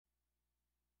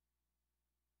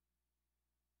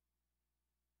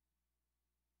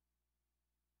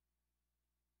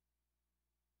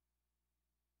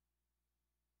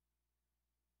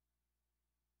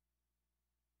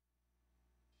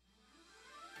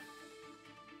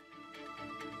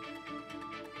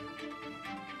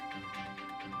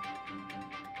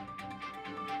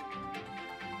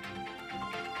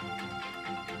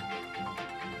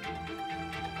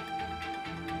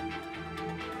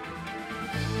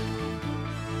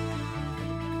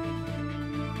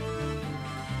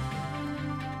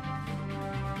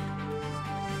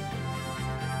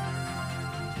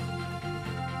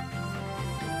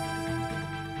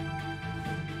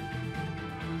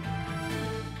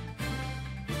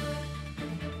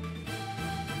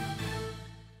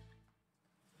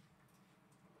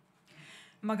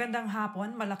Magandang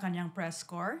hapon, Malacañan Press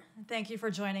Corps. Thank you for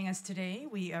joining us today.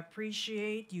 We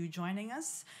appreciate you joining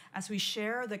us as we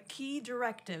share the key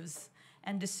directives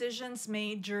and decisions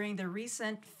made during the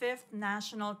recent 5th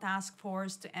National Task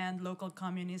Force to End Local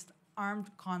Communist Armed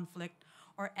Conflict,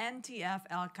 or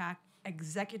NTF-ELCAC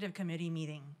Executive Committee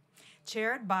meeting,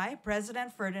 chaired by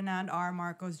President Ferdinand R.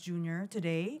 Marcos Jr.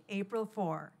 today, April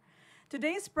 4.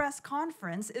 Today's press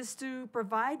conference is to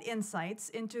provide insights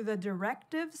into the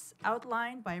directives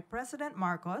outlined by President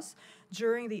Marcos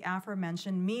during the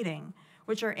aforementioned meeting,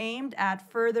 which are aimed at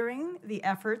furthering the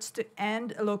efforts to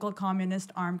end local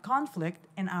communist armed conflict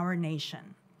in our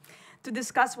nation. To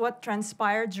discuss what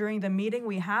transpired during the meeting,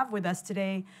 we have with us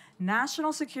today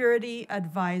National Security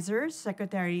Advisor,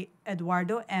 Secretary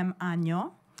Eduardo M.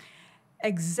 Año,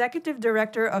 Executive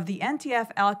Director of the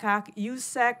NTF-ELCAC,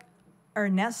 USEC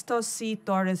Ernesto C.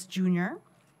 Torres Jr.,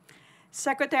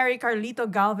 Secretary Carlito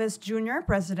Galvez Jr.,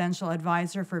 Presidential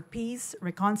Advisor for Peace,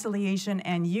 Reconciliation,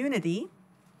 and Unity,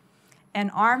 and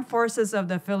Armed Forces of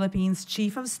the Philippines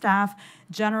Chief of Staff,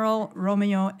 General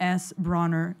Romeo S.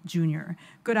 Brawner Jr.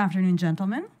 Good afternoon,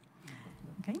 gentlemen.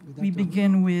 Okay, we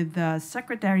begin with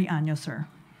Secretary Año, sir.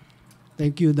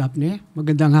 Thank you, Daphne.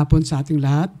 Magandang hapon sa ating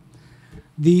lahat.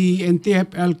 The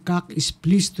NTF-ELCAC is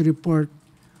pleased to report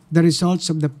the results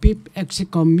of the 5th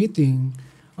EXECOM meeting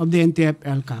of the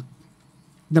NTF-ELCAC.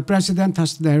 The President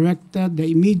has directed the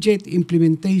immediate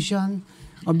implementation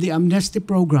of the amnesty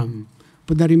program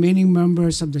for the remaining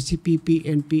members of the CPP,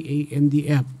 NPA,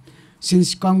 NDF,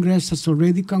 since Congress has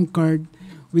already concurred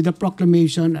with the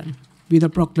proclamation.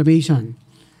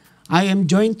 I am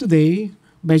joined today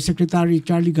by Secretary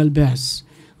Charlie Galvez,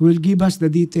 who will give us the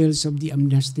details of the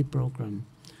amnesty program.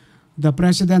 The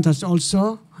President has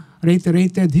also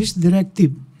reiterated his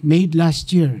directive made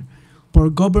last year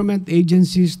for government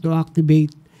agencies to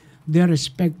activate their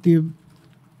respective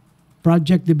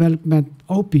project development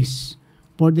office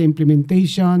for the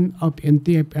implementation of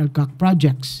NTF-ELCAC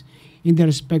projects in their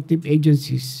respective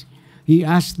agencies. He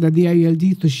asked the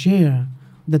DILG to share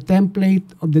the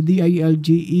template of the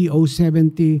DILG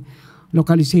EO70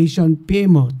 localization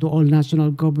PMO to all national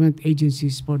government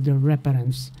agencies for their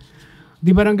reference.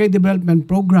 The Barangay Development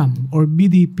Program, or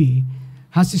BDP,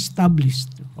 was established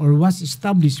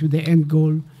with the end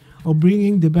goal of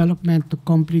bringing development to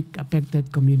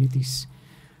conflict-affected communities.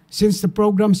 Since the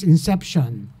program's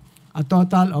inception, a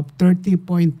total of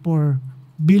 30.4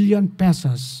 billion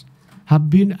pesos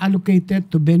have been allocated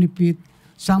to benefit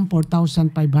some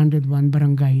 4,501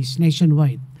 barangays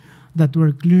nationwide that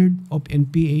were cleared of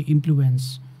NPA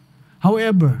influence.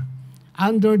 However,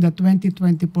 under the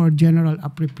 2024 General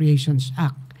Appropriations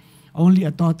Act, only a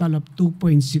total of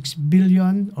 2.6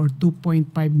 billion or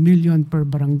 2.5 million per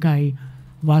barangay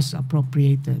was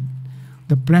appropriated.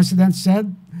 The President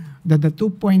said that the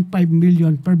 2.5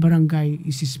 million per barangay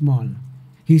is small.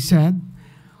 He said,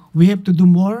 "We have to do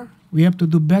more, we have to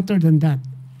do better than that,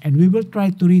 and we will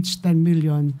try to reach 10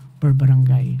 million per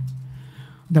barangay."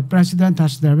 The President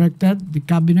has directed the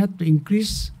Cabinet to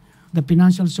increase the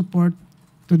financial support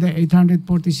to the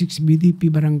 846 BDP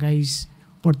barangays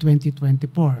for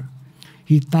 2024.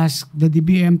 He tasked the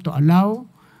DBM to allow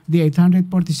the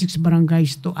 846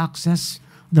 barangays to access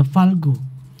the FALGU,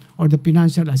 or the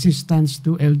financial assistance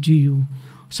to LGU,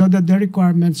 so that the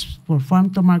requirements for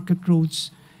farm-to-market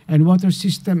roads and water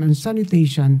system and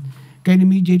sanitation can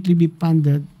immediately be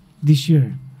funded this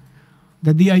year.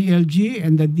 The DILG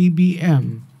and the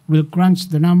DBM will crunch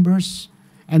the numbers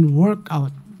and work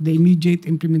out the immediate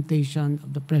implementation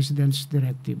of the President's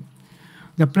directive.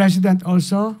 The President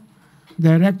also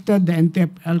directed the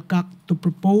NTF-ELCAC to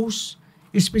propose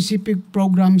specific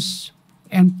programs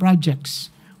and projects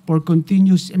for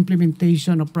continuous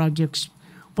implementation of projects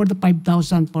for the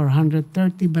 5,430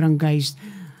 barangays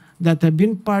that have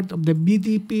been part of the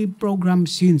BDP program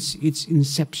since its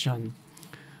inception.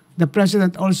 The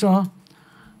President also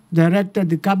directed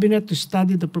the Cabinet to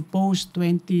study the proposed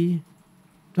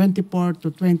 2024 to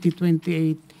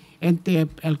 2028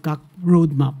 NTF-ELCAC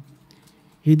roadmap.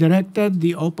 He directed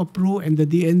the OPAPRU and the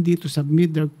DND to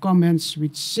submit their comments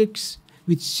which seeks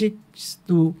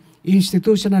to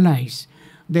institutionalize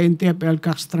the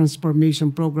NTF-ELCAC's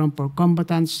transformation program for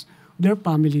combatants, their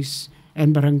families,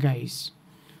 and barangays.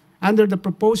 Under the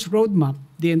proposed roadmap,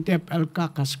 the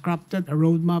NTF-ELCAC has crafted a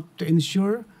roadmap to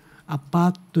ensure a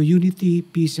path to unity,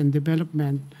 peace, and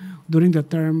development during the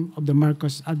term of the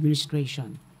Marcos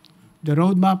administration. The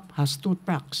roadmap has 2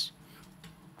 tracks.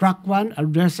 Track 1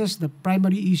 addresses the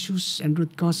primary issues and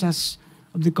root causes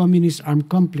of the communist armed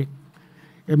conflict,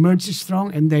 emerge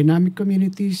strong and dynamic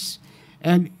communities,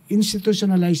 and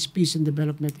institutionalize peace and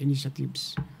development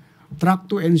initiatives. Track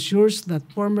 2 ensures that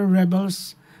former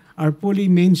rebels are fully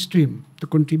mainstream to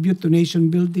contribute to nation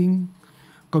building.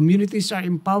 Communities are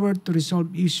empowered to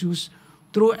resolve issues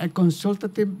through a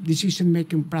consultative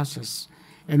decision-making process,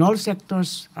 and all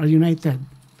sectors are united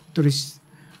to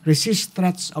resist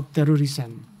threats of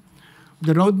terrorism.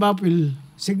 The roadmap will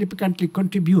significantly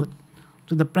contribute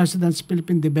to the President's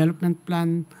Philippine Development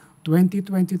Plan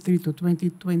 2023 to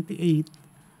 2028,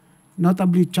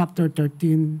 notably Chapter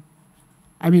 13,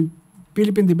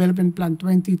 Philippine Development Plan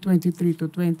 2023 to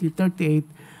 2038,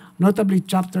 notably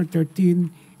Chapter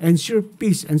 13, ensure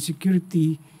peace and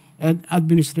security and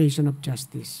administration of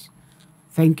justice.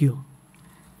 Thank you.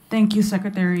 Thank you,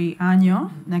 Secretary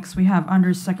Año. Next, we have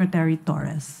Undersecretary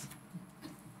Torres.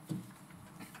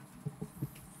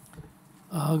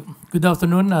 Good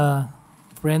afternoon,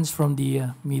 friends from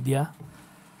the media.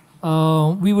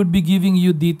 We would be giving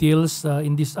you details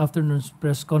in this afternoon's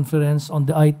press conference on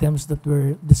the items that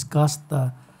were discussed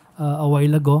a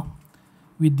while ago,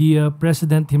 with the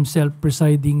President himself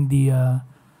presiding the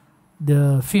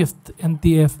 5th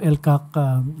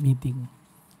NTF-ELCAC meeting.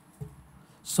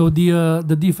 So the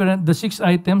 6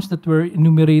 items that were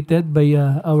enumerated by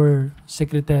our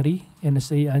Secretary,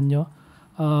 NSA Año,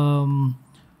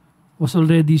 was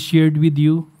already shared with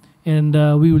you, and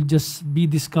we will just be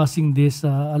discussing this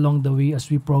along the way as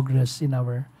we progress in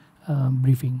our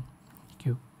briefing. Thank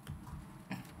you.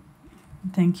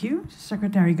 Thank you.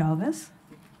 Secretary Galvez.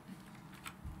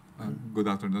 Good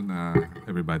afternoon,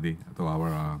 everybody, to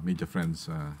our media friends.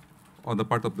 On the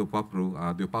part of the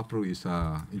OPAPRU is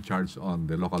in charge on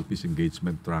the local peace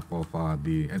engagement track of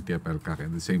the NTF-ELCAC.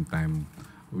 At the same time,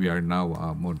 we are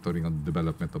now monitoring on the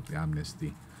development of the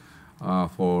amnesty.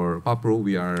 For OPAPRU,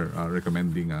 we are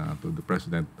recommending to the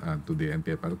President and to the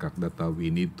NTF-ELCAC that we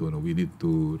need to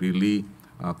really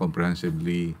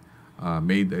comprehensively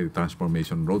made a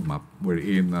transformation roadmap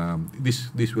wherein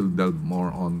this will delve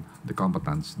more on the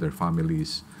combatants, their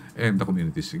families, and the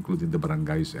communities, including the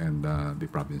barangays and the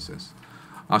provinces.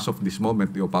 As of this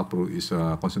moment, the OPAPRU is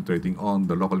concentrating on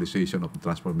the localization of the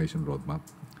transformation roadmap.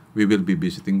 We will be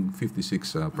visiting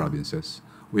 56 provinces.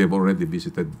 We have already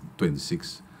visited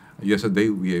 26. Yesterday,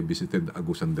 we visited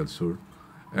Agusan del Sur.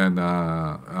 And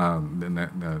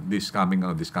this coming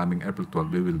April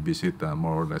 12, we will visit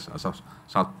more or less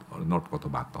South or North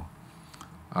Cotabato.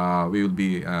 We will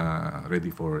be ready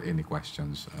for any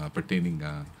questions pertaining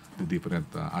to different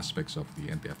aspects of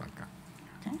the NTF-ELCAC.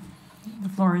 Okay. The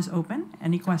floor is open.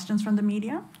 Any questions from the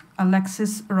media?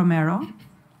 Alexis Romero,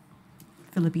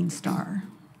 Philippine Star.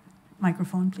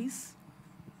 Microphone, please.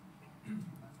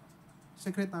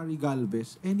 Secretary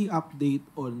Galvez, any update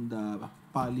on the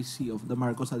policy of the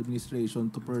Marcos administration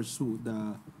to pursue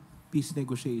the peace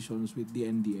negotiations with the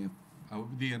NDF?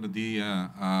 The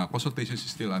consultation is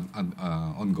still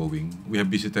ongoing. We have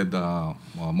visited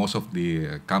most of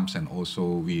the camps, and also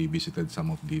we visited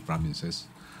some of the provinces.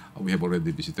 We have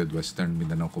already visited Western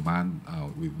Mindanao Command.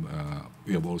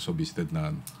 We have also visited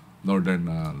Northern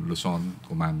Luzon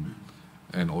Command,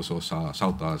 and also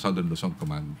Southern Luzon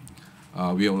Command.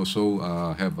 We also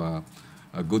have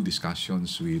good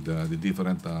discussions with the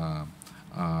different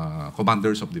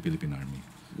commanders of the Philippine Army.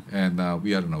 And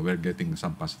we're getting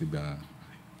some positive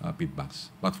feedbacks.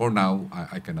 But for now,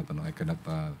 I cannot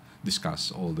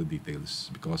discuss all the details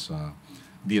because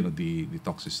the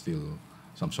talks is still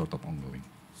some sort of ongoing.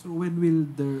 So when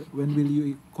will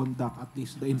you conduct at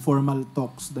least the informal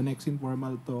talks, the next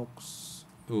informal talks?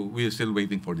 So we are still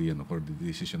waiting for the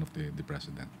decision of the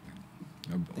president.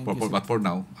 But for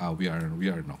now, we are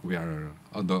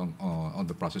on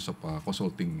the process of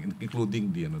consulting,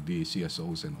 including the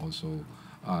CSOs and also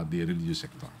the religious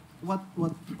sector. What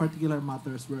particular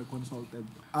matters were consulted?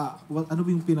 Ano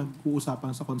yung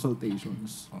pinag-uusapan sa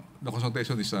consultations? The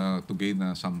consultation is to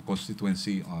gain some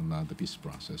constituency on the peace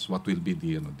process. What will be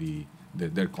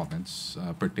their comments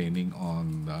pertaining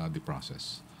on the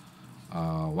process?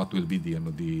 What will be the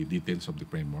details of the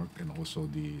framework, and also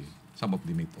some of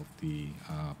the meat of the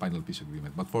final peace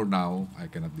agreement. But for now, I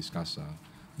cannot discuss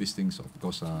these things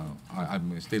because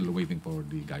I'm still waiting for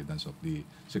the guidance of the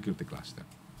security cluster.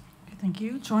 Okay, thank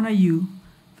you. Chona Yu,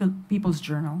 People's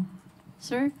Journal.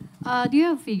 Sir, do you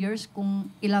have figures kung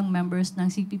ilang members ng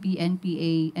CPP,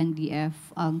 NPA, NDF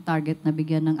ang target na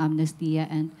bigyan ng amnestia,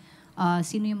 and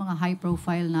sino yung mga high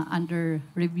profile na under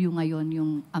review ngayon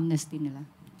yung amnesty nila?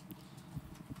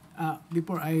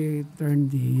 Before I turn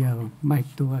the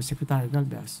mic to Secretary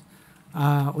Galvez,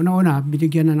 una-una,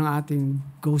 binigyan na ng ating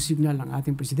go signal ng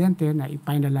ating presidente na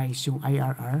i-finalize yung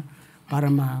IRR para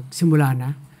magsimula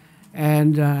na.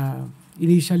 And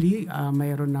initially,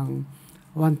 mayroon ng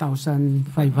 1,500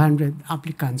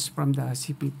 applicants from the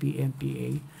CPP,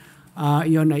 NPA.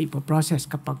 Yun ay ipoprocess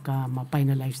kapag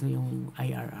ma-finalize na yung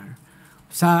IRR.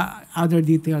 Sa other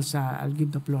details, I'll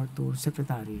give the floor to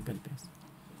Secretary Galvez.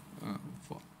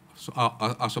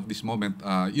 As of this moment,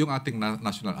 yung ating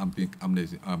National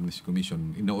Amnesty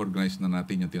Commission, ino-organize na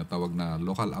natin yung tinatawag na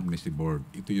Local Amnesty Board.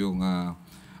 Ito yung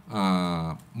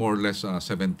more or less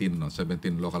 17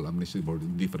 local amnesty board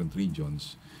in different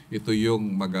regions. Ito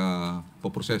yung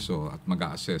poproseso at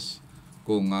mag-assess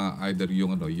kung either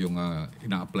yung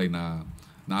ina-apply na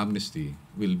amnesty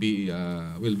will be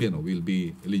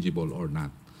eligible or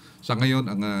not. Sa ngayon,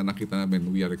 ang nakita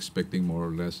namin, we are expecting more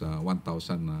or less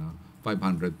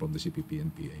 1,500 from the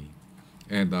CPP-NPA.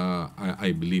 And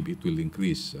I believe it will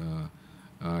increase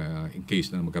in case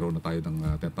na magkaroon na tayo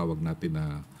ng tinatawag natin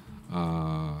na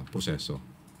proseso.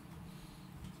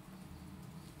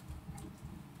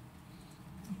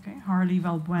 Okay, Harley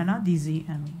Valbuena,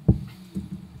 DZME.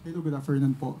 Hello, good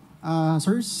afternoon po.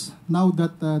 Sirs, now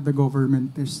that the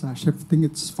government is shifting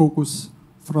its focus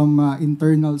from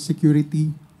internal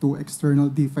security to external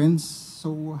defense,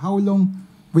 so how long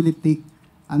will it take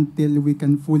until we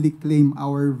can fully claim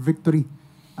our victory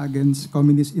against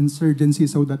communist insurgency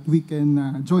so that we can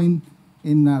join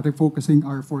in refocusing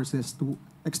our forces to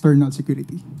external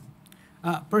security?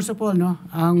 First of all,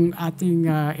 ang ating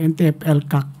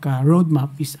NTF-ELCAC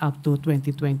roadmap is up to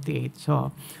 2028.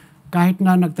 So, kahit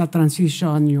na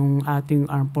nagta-transition yung ating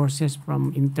armed forces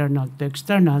from internal to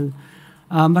external,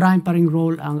 marami pa ring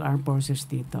role ang armed forces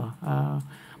dito.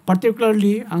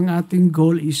 Particularly, ang ating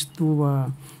goal is to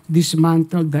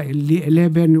dismantle the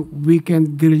 11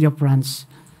 weekend guerrilla fronts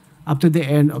up to the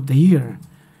end of the year.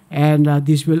 And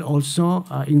this will also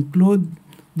include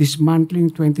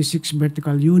dismantling 26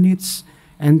 vertical units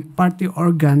and party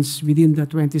organs within the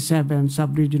 27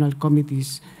 sub-regional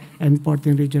committees and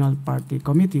 14 regional party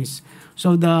committees.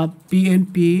 So the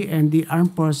PNP and the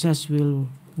armed forces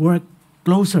will work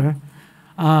closer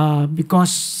because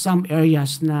some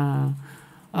areas na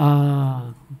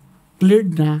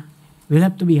cleared na will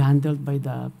have to be handled by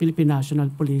the Philippine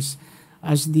National Police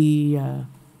as the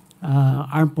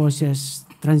armed forces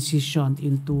transitioned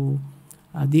into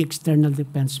the external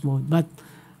defense mode. But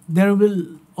there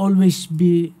will always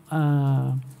be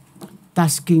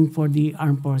tasking for the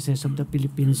armed forces of the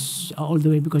Philippines all the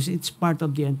way because it's part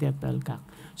of the NTF-ELCAC.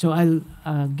 So I'll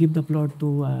give the floor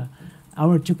to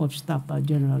our Chief of Staff,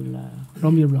 General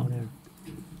Romeo Brawner.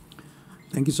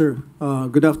 Thank you, sir.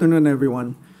 Good afternoon,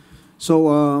 everyone. So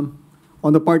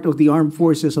on the part of the armed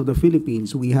forces of the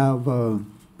Philippines, we have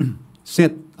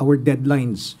set our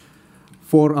deadlines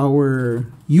for our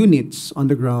units on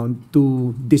the ground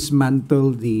to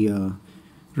dismantle the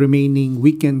remaining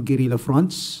weekend guerrilla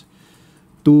fronts,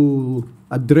 to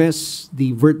address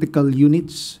the vertical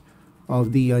units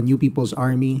of the New People's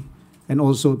Army, and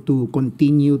also to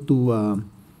continue to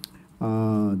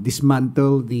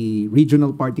dismantle the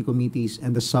regional party committees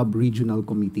and the sub-regional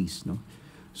committees. No?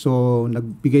 So,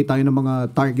 nagbigay tayo ng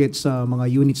mga targets sa mga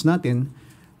units natin.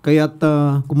 Kaya't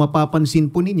kung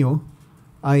mapapansin po ninyo,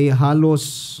 ay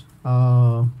halos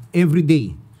every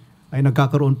day ay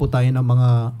nagkakaroon po tayo ng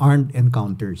mga armed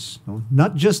encounters. No?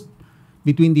 Not just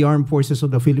between the armed forces of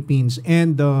the Philippines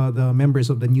and the members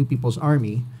of the New People's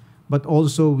Army, but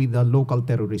also with the local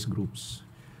terrorist groups.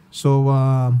 So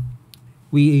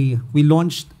we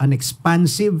launched an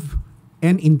expansive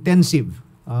and intensive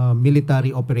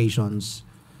military operations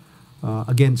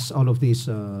against all of these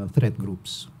threat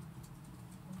groups.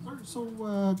 So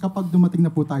kapag dumating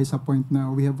na po tayo sa point na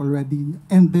we have already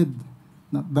ended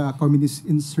the communist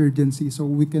insurgency, so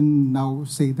we can now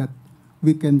say that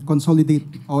we can consolidate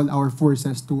all our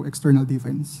forces to external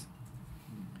defense?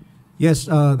 Yes,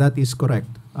 that is correct.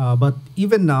 But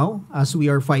even now, as we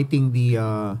are fighting the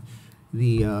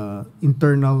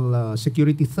internal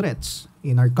security threats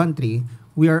in our country,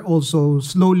 we are also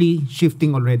slowly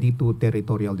shifting already to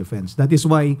territorial defense. That is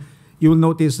why you will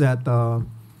notice that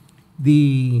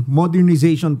the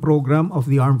modernization program of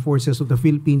the armed forces of the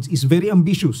Philippines is very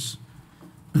ambitious.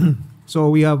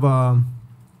 So we have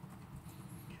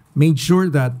made sure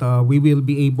that we will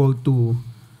be able to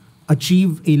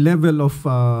achieve a level of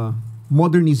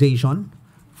modernization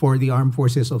for the armed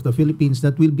forces of the Philippines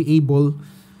that will be able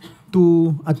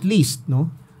to at least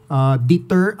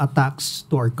deter attacks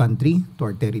to our country, to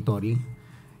our territory,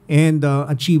 and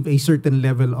achieve a certain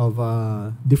level of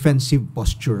defensive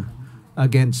posture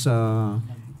against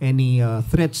any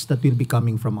threats that will be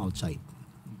coming from outside.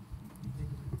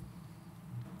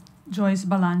 Joyce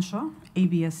Balancho,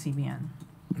 ABS-CBN.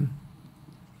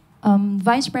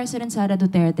 Vice President Sara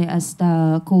Duterte, as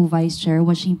the co-vice chair,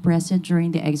 was she present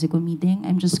during the EXECOM meeting?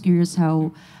 I'm just curious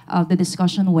how the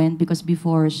discussion went, because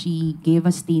before she gave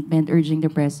a statement urging the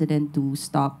president to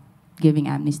stop giving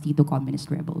amnesty to communist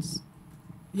rebels.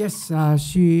 Yes,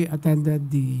 she attended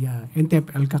the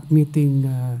NTF-ELCAC meeting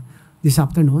this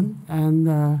afternoon, and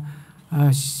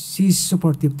she's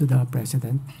supportive to the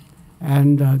president.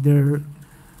 And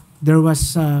there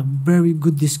was a very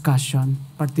good discussion,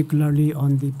 particularly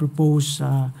on the proposed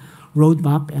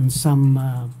roadmap and some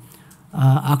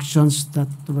actions that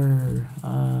were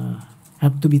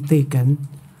have to be taken.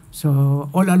 So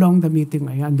all along the meeting,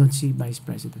 I andon si Vice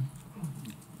President.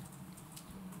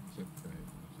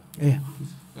 Yeah.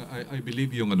 I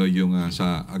believe yung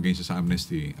sa against sa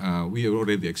amnesty, we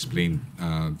already explained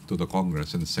to the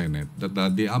Congress and Senate that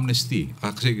the amnesty,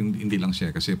 kasi hindi lang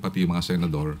siya, kasi pati yung mga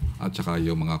senador at saka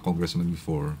yung mga congressmen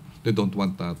before, they don't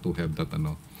want to have that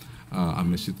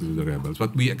amnesty to the rebels.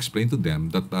 But we explained to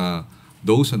them that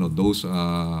those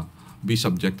be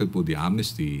subjected to the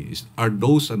amnesty are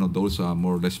those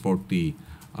more or less 40,000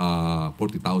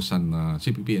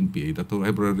 CPP NPA that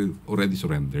have already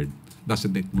surrendered.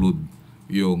 Doesn't include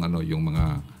yung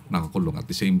mga nakakulong, at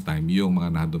the same time yung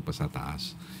mga nandun pa sa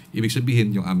taas. Ibig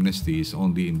sabihin yung amnesty is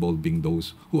only involving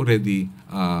those who already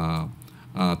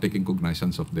taking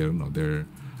cognizance of their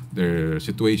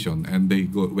situation, and they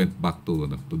went back to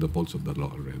the folds of the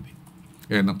law already.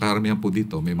 Kaya ang karamihan po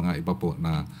dito, may mga iba po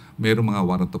na mayroong mga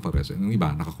warrant of arrest, yung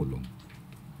iba nakakulong.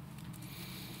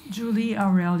 Julie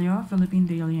Aurelio, Philippine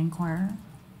Daily Inquirer.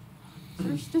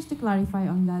 First, just to clarify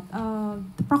on that,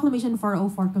 the Proclamation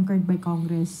 404 concurred by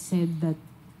Congress said that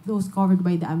those covered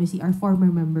by the amnesty are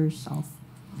former members of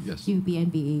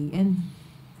CUP-NPA. And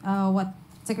what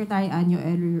Secretary Anyo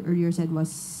earlier said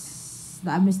was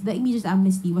the immediate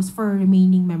amnesty was for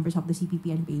remaining members of the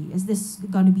CPP-NPA. Is this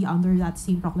going to be under that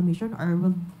same proclamation,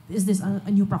 or is this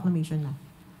a new proclamation na?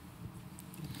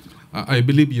 I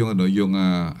believe yung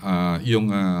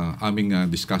aming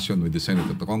discussion with the Senate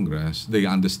and the Congress, they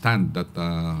understand that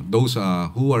those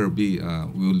who will be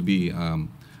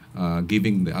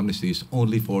giving the amnesty is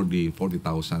only for the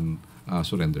 40,000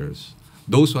 surrenders.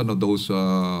 Those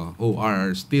who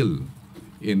are still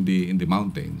in the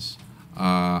mountains,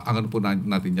 ang ano po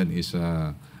natin yan is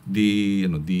the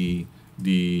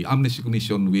Amnesty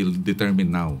Commission will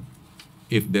determine now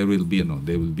if there will be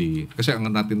kasi ang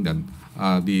natin yan,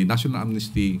 the National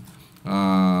Amnesty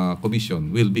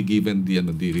Commission will be given the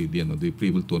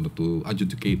privilege to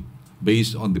adjudicate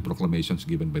based on the proclamations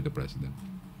given by the President.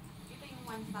 Ito yung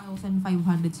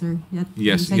 1,500, sir.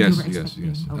 Yes.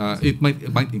 It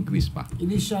might increase pa.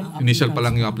 Initial pa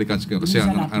lang yung applicants kasi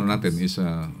ang natin is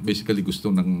basically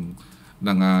gusto ng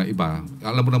iba.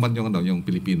 Alam mo naman yung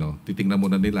Pilipino, titingnan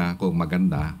muna nila kung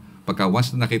maganda. Pagka once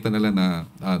na nakita nila na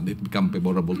it become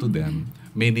favorable to them,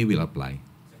 many will apply.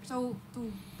 So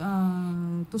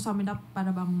to sum it up,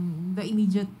 para bang the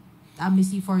immediate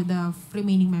amnesty for the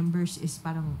remaining members is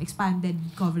parang expanded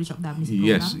coverage of the amnesty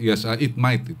program? Yes, it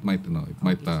might,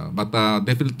 but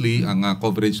definitely ang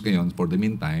coverage ngayon for the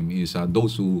meantime is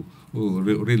those who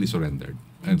really surrendered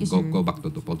and go back to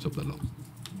the folds of the law.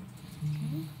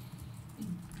 Okay.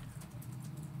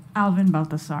 Alvin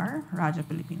Baltasar, Radyo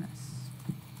Pilipinas.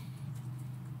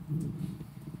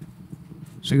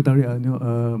 Secretary Anyo,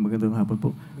 magandang hapon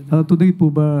po. Today po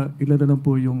ba, ilan na lang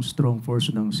po yung strong force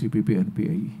ng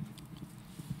CPP-NPA?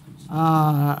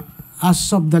 As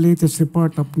of the latest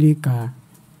report of NICA,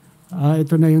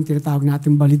 ito na yung tinatawag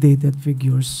natin validated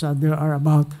figures. There are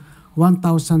about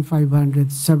 1,576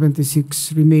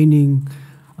 remaining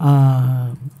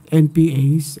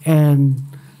NPAs and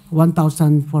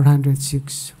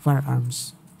 1,406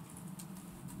 firearms.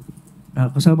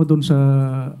 Kasama doon sa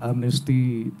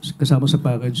amnesty, kasama sa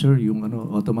package, sir, yung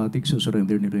automatic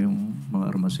surrender nila yung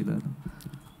mga armas sila.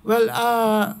 Well,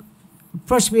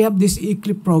 first we have this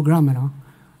ECLIP program.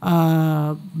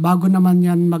 Bago naman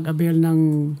yan mag-avail ng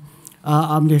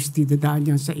amnesty,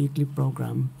 dadaan yan sa ECLIP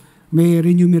program. May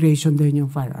remuneration din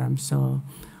yung firearms. So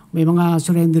may mga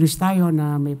surrenderies tayo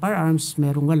na may firearms,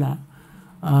 merong wala.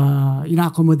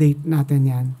 Ina-accommodate natin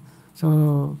yan. So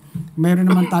mayroon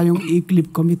naman tayong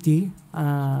ECLIP committee.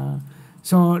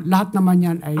 So lahat naman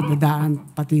yan ay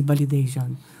dadaan pati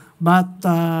validation. But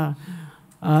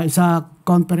sa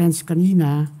conference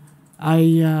kanina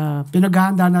ay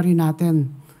pinaghahanda na rin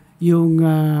natin yung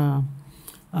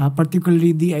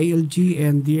particularly DILG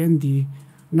and DND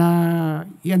na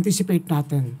i-anticipate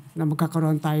natin na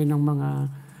magkakaroon tayo ng mga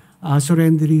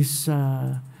surrenderies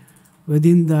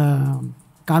within the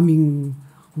coming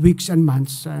weeks and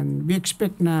months, and we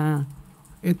expect na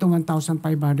ito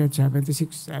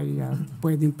 1,576 ay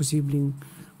pwedeng posibleng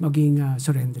maging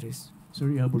surrenderies. Sir,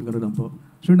 iabol ka na lang po.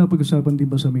 Sir, napag-usapan din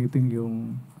ba sa meeting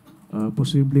yung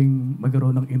posibleng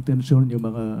magkaroon ng intensyon yung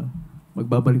mga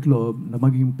magbabalik loob na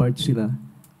maging part sila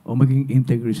o maging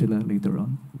integrity sila later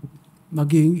on?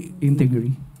 Maging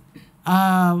integrity?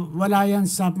 Wala yan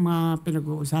sa mga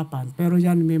pinag-uusapan. Pero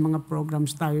yan, may mga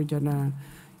programs tayo dyan na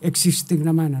existing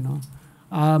naman.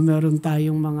 Meron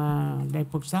tayong mga, like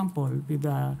for example, with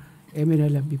the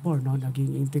MNLF before,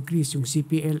 naging integris, yung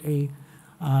CPLA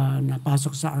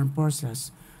napasok sa armed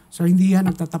forces. So hindi yan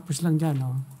nagtatapos lang dyan.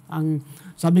 Ang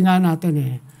sabi nga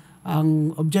natin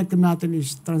ang objective natin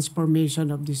is transformation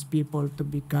of these people to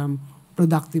become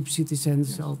productive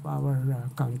citizens of our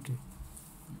country.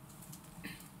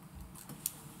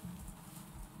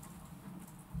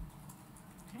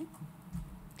 Okay.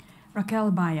 Raquel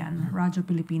Bayan, Radyo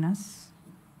Pilipinas.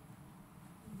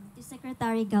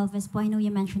 Secretary Galvez po, I know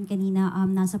you mentioned kanina,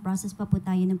 nasa process pa po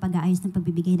tayo ng pag-aayos ng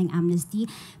pagbibigay ng amnesty.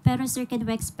 Pero sir, can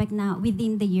we expect na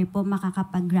within the year po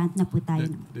makakapag-grant na po tayo?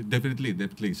 Definitely.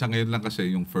 Sa ngayon lang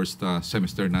kasi yung first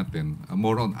semester natin,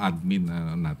 more on admin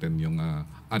natin, yung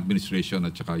administration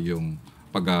at saka yung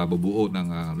pagbubuo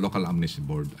ng local amnesty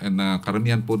board. And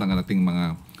karamihan po ng ating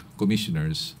mga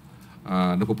commissioners,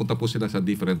 napupunta po sila sa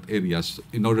different areas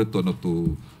in order to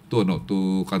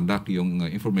conduct yung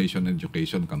information and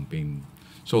education campaign.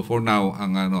 So for now,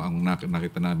 ang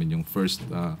nakita namin yung first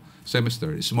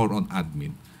semester is more on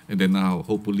admin. And then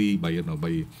hopefully by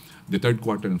the third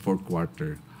quarter and fourth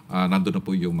quarter, nandun na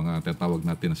po yung mga tinatawag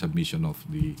natin na submission of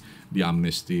the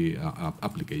amnesty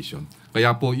application.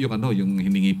 Kaya po yung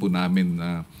hiningi po namin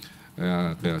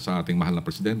kaya sa ating mahal na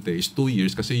presidente is 2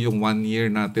 years kasi yung 1 year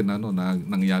natin na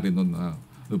nangyari noon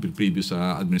no previous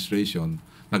administration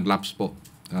nag-lapse po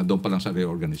doon pa lang sa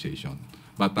reorganization.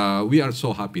 But we are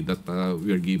so happy that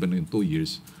we are given in 2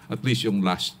 years. At least yung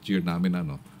last year namin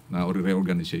na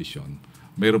reorganization,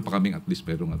 mayroon pa kaming at least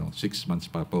 6 months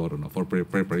pa for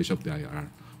preparation of the IRR.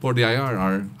 For the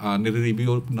IRR,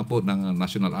 nire-review na po ng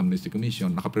National Amnesty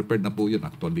Commission. Naka-prepared na po yun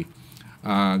actually.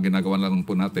 Ginagawa lang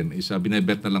po natin is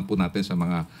binebet na lang po natin sa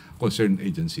mga concerned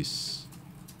agencies.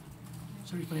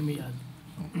 Sorry if I may add.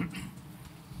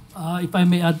 If I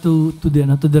may add to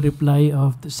the reply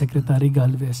of the Secretary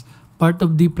Galvez, part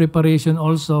of the preparation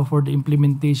also for the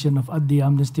implementation of the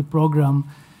amnesty program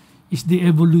is the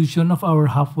evolution of our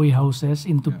halfway houses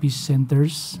into peace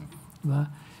centers. Diba?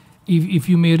 If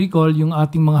you may recall, yung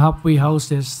ating mga halfway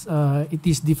houses, it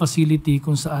is the facility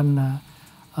kung saan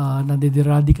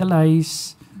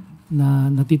nade-radicalize,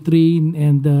 natitrain,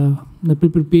 and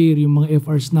nape-prepare yung mga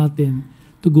FRs natin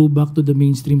to go back to the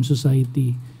mainstream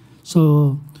society.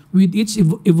 So, with its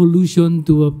evolution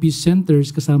to peace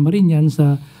centers, kasama rin yan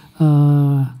sa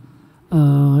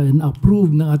and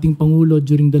approved ng ating Pangulo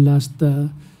during the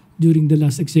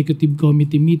last executive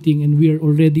committee meeting, and we are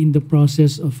already in the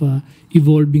process of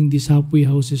evolving these halfway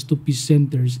houses to peace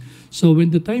centers. So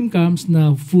when the time comes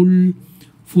na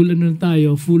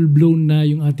full-blown na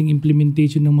yung ating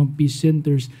implementation ng mga peace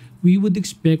centers, we would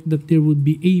expect that there would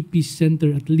be a peace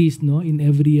center at least in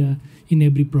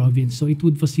every province. So it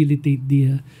would facilitate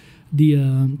the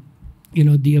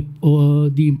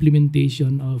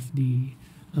implementation of the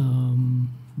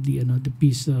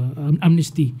peace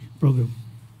amnesty program.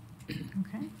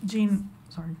 Okay, Jean.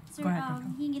 Sorry. Sir, go ahead.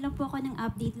 hingi lang po ako ng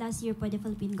update. Last year po, the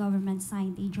Philippine government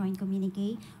signed a joint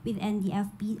communique with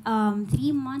NTF-P. 3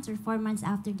 months or 4 months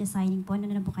after the signing po, ano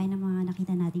na po kayo ng mga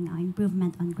nakita nating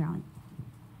improvement on ground?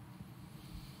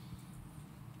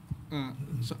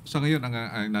 Sa ngayon,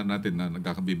 natin na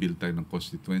nagkakabibuild tayo ng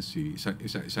constituency,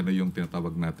 isa na yung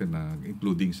tinatawag natin na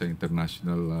including sa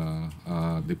international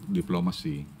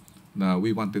diplomacy, na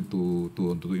we wanted to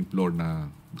implore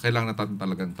na kailangan natin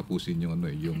talagang tapusin yung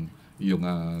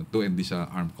to end this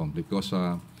armed conflict, because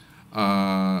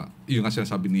yung nga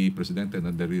sinasabi ni Presidente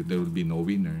na there will be no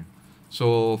winner.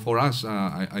 So for us,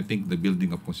 I think the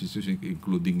building of constitution,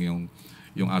 including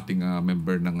yung ating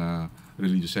member ng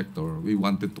religious sector, we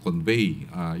wanted to convey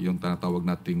yung tinatawag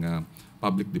nating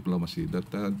public diplomacy that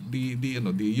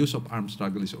the use of armed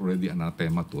struggle is already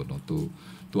anathema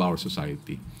to our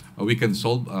society. We can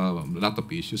solve a lot of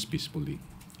issues peacefully.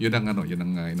 Yun ang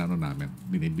namin,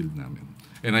 binibuild namin.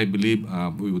 And I believe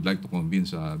we would like to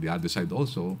convince the other side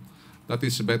also that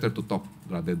it's better to talk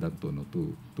rather than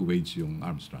to wage yung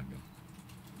armed struggle.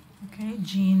 Okay,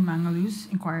 Jean Mangaluz,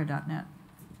 Inquirer.net.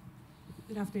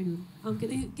 Good afternoon.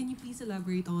 Can you please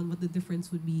elaborate on what the difference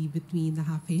would be between the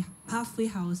halfway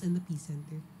house and the peace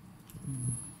center?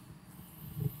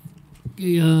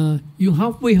 Yung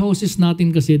halfway houses natin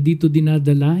kasi dito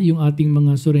dinadala yung ating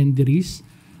mga surrenderies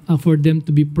for them to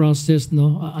be processed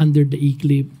under the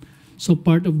ECLIP. So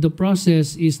part of the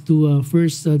process is to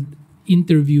first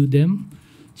interview them,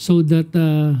 so that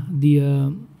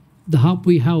the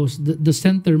halfway house, the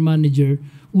center manager,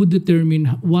 would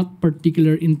determine what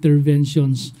particular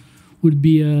interventions would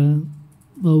be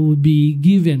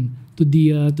given to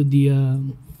the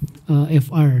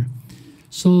FR.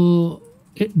 So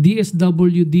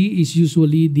DSWD is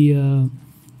usually the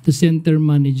center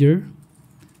manager.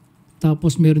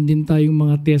 Tapos meron din tayong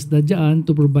mga TESDA dyan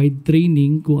to provide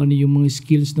training kung ano yung mga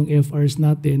skills ng FRs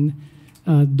natin.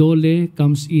 DOLE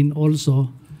comes in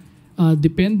also.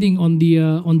 Depending on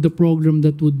the program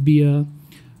that would be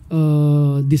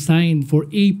designed for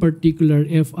a particular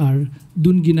FR,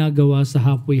 dun ginagawa sa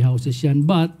halfway houses yan.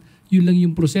 But yun lang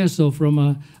yung proseso from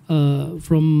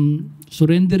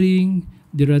surrendering,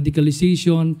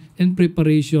 de-radicalization, and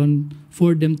preparation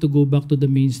for them to go back to the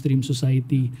mainstream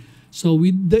society. So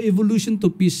with the evolution to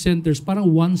peace centers,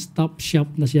 parang one-stop shop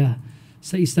na siya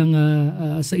sa isang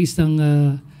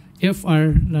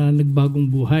FR na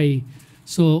nagbagong buhay.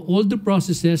 So all the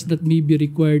processes that may be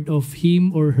required of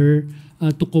him or her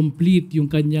to complete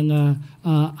yung kanyang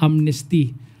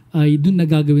amnesty ay dun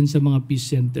nagagawin sa mga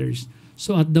peace centers.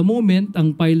 So at the moment,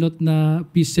 ang pilot na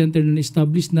peace center na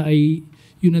established na ay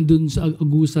yun nandun sa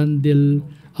Agusan del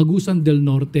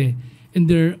Norte. And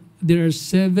there are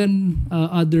 7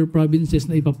 other provinces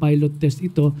na ipapilot test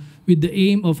ito with the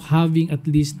aim of having at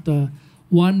least 1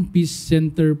 peace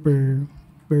center per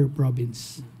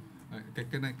province.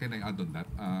 Can I add on that?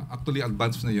 Actually,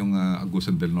 advanced na yung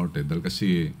Agusan del Norte dahil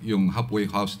kasi yung halfway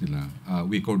house nila,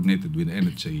 we coordinated with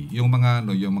NHA. Yung mga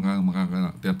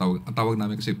tinatawag, ang tawag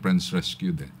namin kasi Friends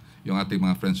Rescued yung ating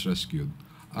mga Friends Rescued,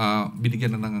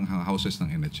 binigyan na ng houses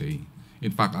ng NHA. In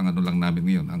fact, ang lang namin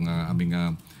ngayon, ang aming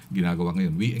ginagawa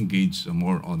ngayon, we engage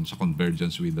more on sa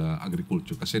convergence with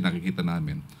agriculture kasi nakikita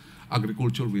namin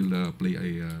agriculture will play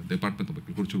Department of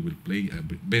Agriculture will play a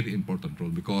very important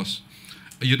role because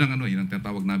yun ang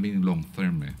tinatawag namin yung long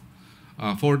term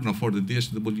for the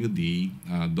DSWD,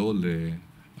 DOLE,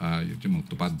 yung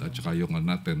tupad at saka yung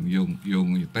natin yung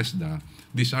TESDA,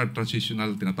 these are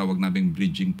transitional tinatawag naming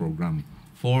bridging program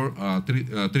for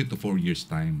 3 to 4 years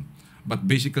time. But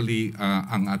basically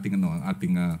ang ating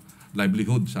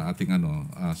livelihood sa ating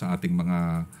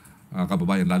mga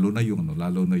kababayan, lalo na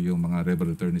yung mga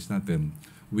rebel returnees natin,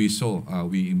 we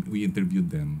interviewed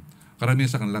them. Karamihan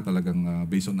sa kanila talagang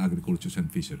based on agriculture and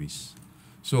fisheries.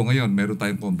 So ngayon meron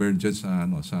tayong convergence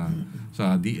sa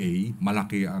DA,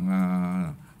 malaki ang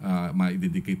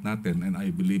ma-dedicate natin, and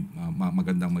I believe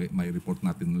magandang may report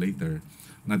natin later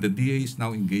na the DA is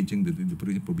now engaging the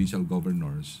provincial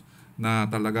governors na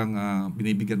talagang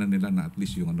binibigyan na nila na at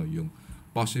least yung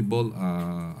possible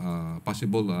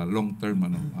long-term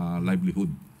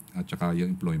livelihood at saka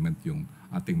yung employment yung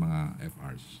ating mga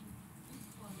FRs.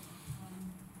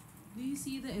 Do you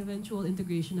see the eventual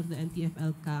integration of the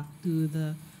NTF-ELCAC to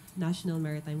the National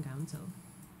Maritime Council?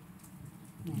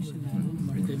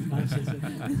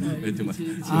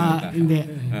 Hindi.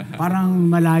 Parang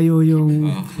malayo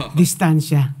yung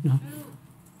distansya, no?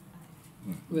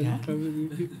 Yeah.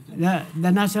 The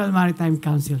National Maritime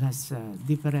Council has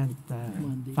different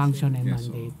function and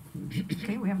mandate.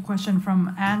 Okay, we have a question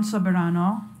from Ann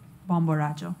Soberano,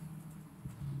 Bomborajo.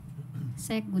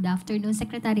 Sec, good afternoon,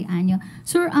 Secretary Anyo.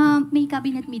 Sir, may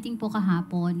cabinet meeting po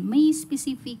kahapon. May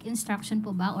specific instruction po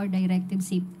ba or directive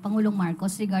si Pangulong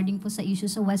Marcos regarding po sa issue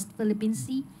sa West Philippine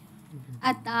Sea?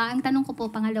 At ang tanong ko po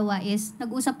pangalawa is,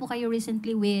 nag-usap po kayo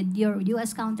recently with your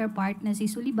US counterpart na si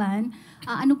Sullivan.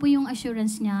 Ano po yung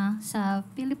assurance niya sa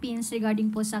Philippines regarding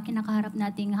po sa kinakaharap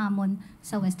nating hamon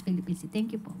sa West Philippine Sea?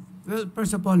 Thank you po. Well,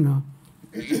 first of all, no,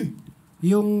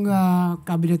 yung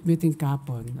cabinet meeting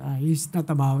kahapon is not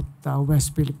about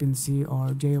West Philippine Sea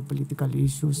or geopolitical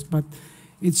issues, but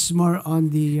it's more on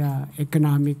the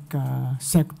economic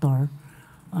sector,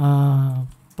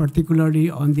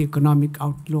 particularly on the economic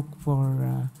outlook for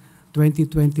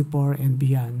 2024 and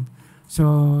beyond.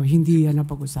 So, hindi yan ang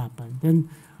pag-usapan. Then,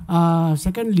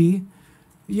 secondly,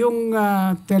 yung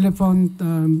telephone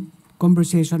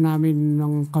conversation namin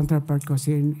ng counterpart ko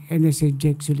si NSA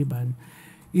Jake Sullivan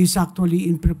is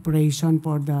actually in preparation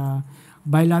for the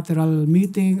bilateral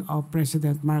meeting of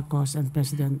President Marcos and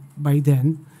President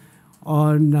Biden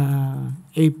on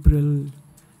April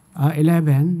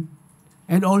 11,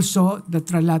 and also the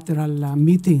trilateral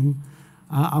meeting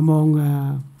among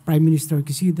Prime Minister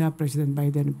Quezada, President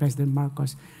Biden, and President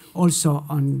Marcos also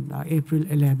on April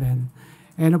 11.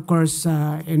 And of course,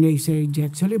 NSA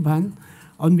Jake Sullivan,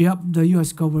 on behalf of the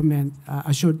U.S. government,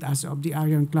 assured us of the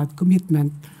ironclad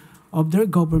commitment of their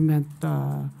government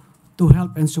to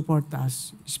help and support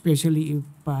us, especially if,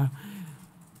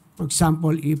 for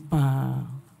example, if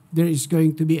there is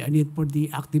going to be a need for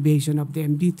the activation of the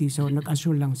MDT. So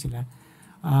nag-assure lang sila.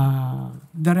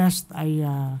 The rest ay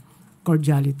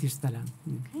cordialities na lang.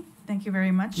 Okay. Thank you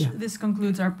very much. Yeah. This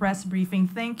concludes our press briefing.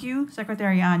 Thank you,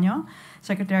 Secretary Año,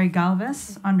 Secretary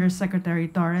Galvez,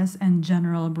 Undersecretary Torres, and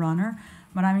General Brawner.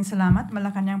 Maraming salamat,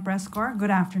 Malacañang Press Corps.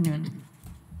 Good afternoon.